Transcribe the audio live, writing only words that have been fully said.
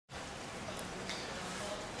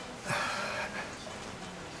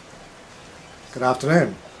Good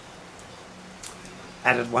afternoon.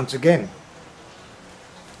 At it once again.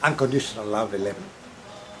 Unconditional love 11.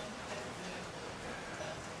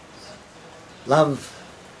 Love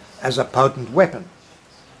as a potent weapon.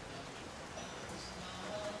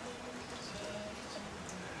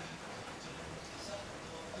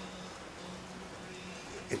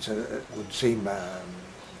 It would seem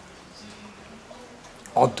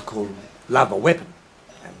odd to call love a weapon,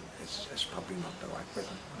 and it's probably not the right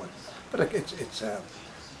weapon. But it's a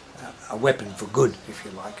weapon for good, if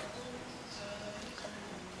you like.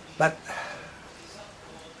 But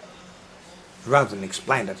rather than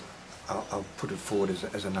explain it, I'll put it forward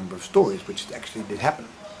as a number of stories which actually did happen.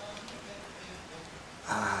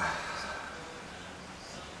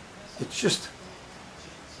 It's just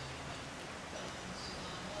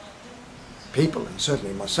people, and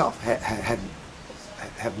certainly myself,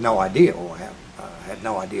 have no idea, or had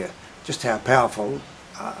no idea just how powerful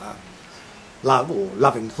love or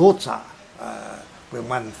loving thoughts are when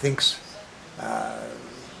one thinks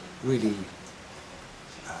really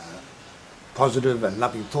positive and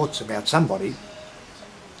loving thoughts about somebody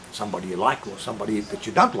you like or somebody that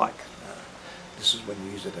you don't like. This is when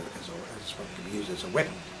you use it as what can be used as a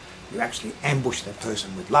weapon. You actually ambush that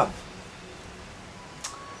person with love.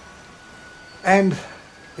 And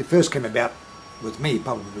it first came about with me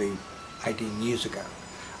probably 18 years ago.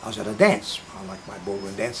 I was at a dance. I like my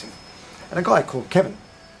ballroom dancing. And a guy called Kevin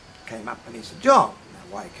came up and he said, "John," now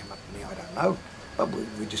why he came up to me I don't know, but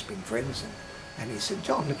we've just been friends. And he said,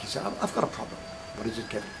 "John, look," he said, "I've got a problem." "What is it,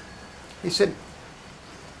 Kevin?" He said,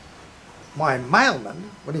 "My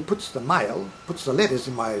mailman, when he puts the letters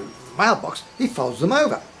in my mailbox, he folds them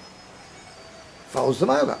over. Folds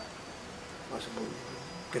them over." I said, "Well,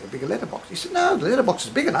 get a bigger letterbox." He said, "No, the letterbox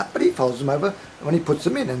is big enough, but he folds them over when he puts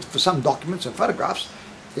them in. And for some documents and photographs,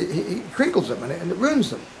 he crinkles them and it ruins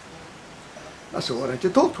them." I said, "Why don't you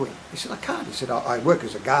talk to him?" He said, "I can't." He said, I work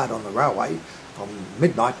as a guard on the railway from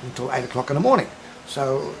midnight until 8 o'clock in the morning.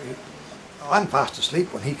 So I'm fast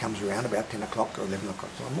asleep when he comes around about 10 o'clock or 11 o'clock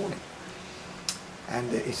in the morning."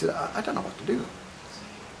 And he said, I don't know what to do."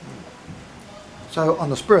 So on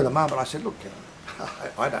the spur of the moment I said, "Look,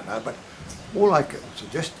 I don't know, but all I can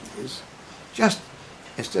suggest to you is just,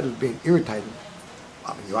 instead of being irritated,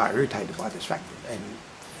 I mean you are irritated by this fact, and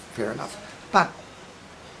fair enough, but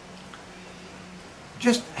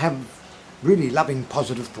just have really loving,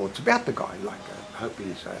 positive thoughts about the guy. Like, hope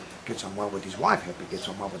he gets on well with his wife, hope he gets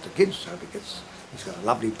on well with the kids, hope he's got a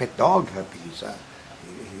lovely pet dog, hope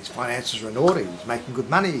his finances are in order, he's making good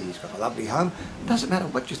money, he's got a lovely home." It doesn't matter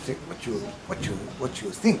what you think, what your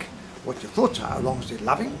thoughts are, as long as they're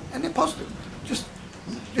loving and they're positive. Just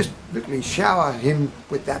literally shower him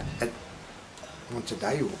with that once a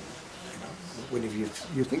day, or whenever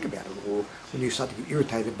you think about it, or when you start to get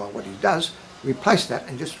irritated by what he does, replace that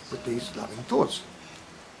and just with these loving thoughts.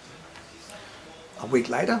 A week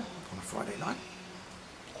later, on a Friday night,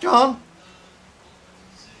 "John,"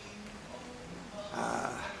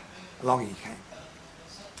 along he came,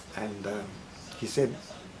 and he said,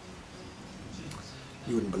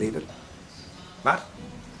 "You wouldn't believe it, but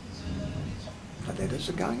the letters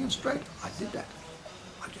are going in straight. I did that.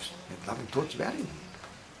 I just had loving thoughts about him.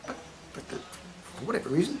 But for whatever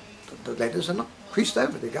reason, the letters are not creased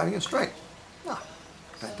over, they're going in straight." "Ah,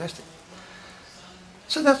 fantastic."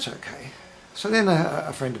 So that's okay. So then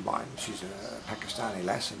a friend of mine, she's a Pakistani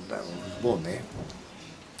lass and was born there,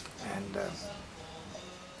 and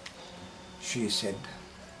she said,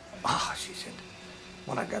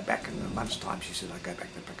 "When I go back in a month's time," she said, "I go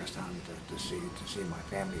back to Pakistan to see my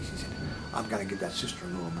family." She said, "I'm going to give that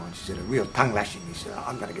sister-in-law of mine," she said, "a real tongue lashing." He said,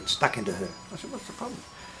 "I'm going to get stuck into her." I said, "What's the problem?"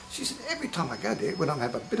 She said, "Every time I go there, when I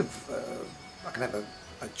have a bit of, I can have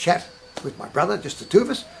a chat with my brother, just the two of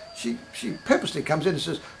us, she purposely comes in and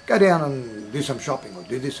says, 'Go down and do some shopping,' or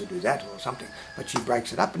 'do this or do that,' or something." But she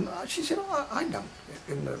breaks it up, and she said, I don't.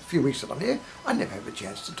 In the few weeks that I'm here, I never have a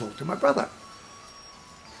chance to talk to my brother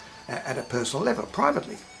at a personal level,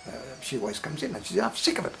 privately. She always comes in and she says, 'I'm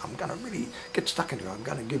sick of it. I'm going to really get stuck into her. I'm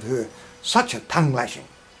going to give her such a tongue lashing.'"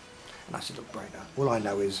 And I said, "Look, Brenda, all I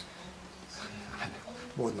know is,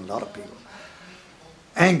 more than a lot of people,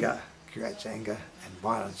 anger creates anger and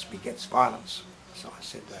violence begets violence." So I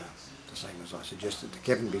said, the same as I suggested to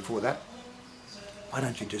Kevin before that, why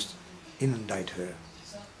don't you just inundate her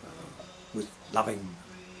with loving,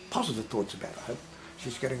 positive thoughts about her. Hope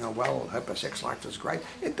she's getting on well, hope her sex life is great.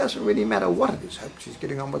 It doesn't really matter what it is. Hope she's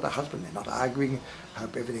getting on with her husband, they're not arguing.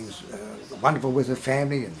 Hope everything's wonderful with her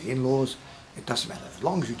family and the in-laws. It doesn't matter, as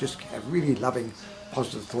long as you just have really loving,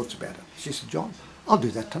 positive thoughts about it. She said, "John, I'll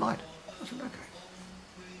do that tonight." I said, "Okay."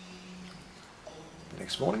 The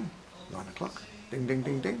next morning, 9 o'clock. Ding, ding,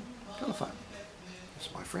 ding, ding. Telephone.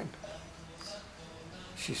 It's my friend.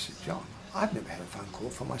 She said, John, I've never had a phone call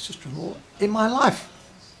from my sister-in-law in my life.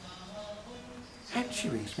 And she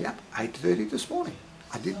rings me up 8:30 this morning.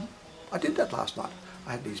 I did that last night.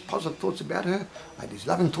 I had these positive thoughts about her. I had these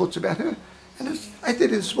loving thoughts about her. And it's 8:30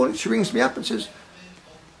 this morning. She rings me up and says,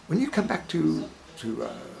 when you come back to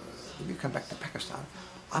Pakistan,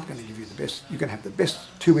 I'm going to give you the best. You're going to have the best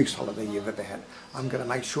 2 weeks holiday you've ever had. I'm going to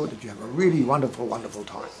make sure that you have a really wonderful, wonderful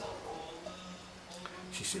time.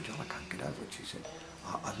 She said, John, I can't get over it. She said,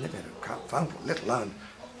 I've never had a phone call, let alone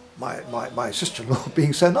my sister-in-law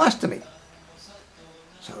being so nice to me.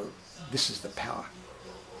 So this is the power.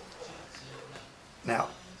 Now,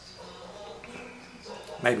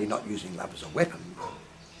 maybe not using love as a weapon,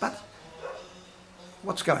 but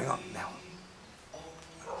what's going on now?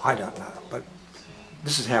 I don't know, but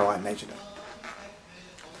this is how I imagine it.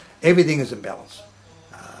 Everything is in balance.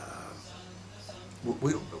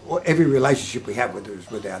 Every relationship we have, whether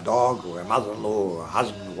it's with our dog or our mother-in-law or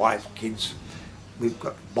husband, wife, kids, we've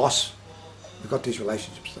got boss, we've got these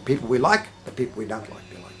relationships. The people we like, the people we don't like,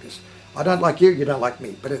 they're like this. I don't like you, you don't like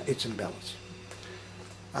me, but it's in balance.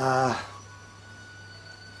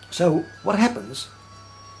 So what happens,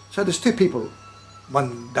 so there's two people,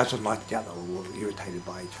 one doesn't like the other or irritated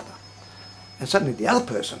by each other. And suddenly the other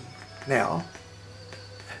person now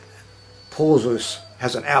pauses,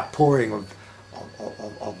 has an outpouring of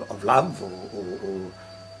love or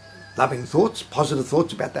loving thoughts, positive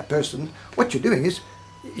thoughts about that person. What you're doing is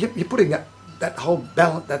you're putting that whole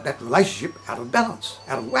balance, that relationship out of balance,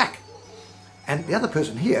 out of whack. And the other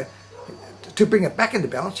person here, to bring it back into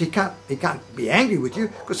balance, he can't be angry with you,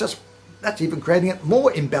 because that's even creating it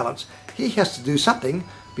more imbalance. He has to do something,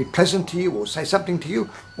 be pleasant to you or say something to you,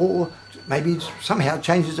 or maybe somehow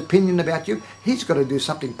change his opinion about you. He's got to do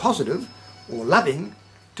something positive or loving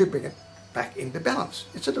to bring it back into balance.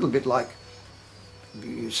 It's a little bit like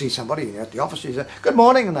you see somebody at the office, you say, good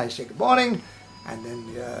morning, and they say good morning, and then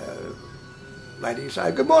later you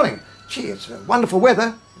say, good morning. Gee, it's wonderful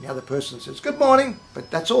weather. And the other person says, good morning, but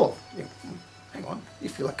that's all. You, hang on, you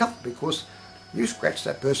feel uncomfortable because you scratched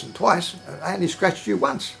that person twice, and I only scratched you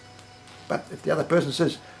once. But if the other person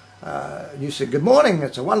says, you say, good morning,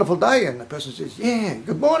 it's a wonderful day, and the person says, yeah,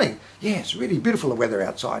 good morning. Yeah, it's really beautiful the weather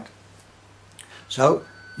outside. So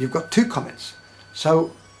you've got two comments.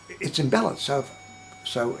 So it's in balance. So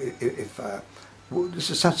if this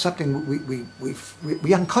is something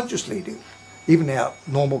we unconsciously do, even our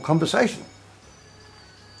normal conversation.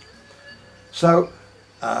 So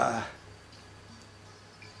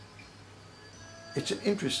it's an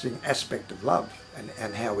interesting aspect of love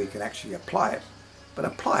and how we can actually apply it, but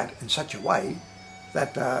apply it in such a way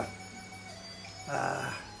that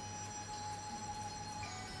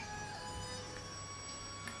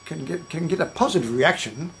can get a positive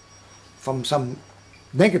reaction from some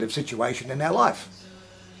negative situation in our life.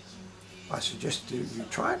 I suggest you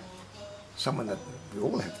try it. Someone that we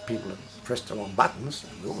all have people that press the wrong buttons,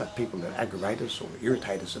 and we all have people that aggravate us or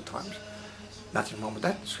irritate us at times. Nothing wrong with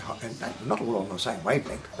that. And not all on the same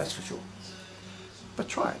wavelength, that's for sure. But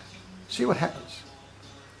try it. See what happens.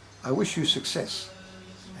 I wish you success.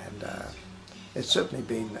 And it's certainly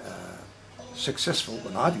been successful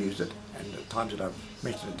when I've used it, and the times that I've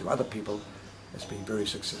mentioned it to other people, it's been very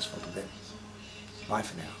successful to them. Bye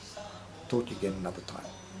for now. Talk to you again another time.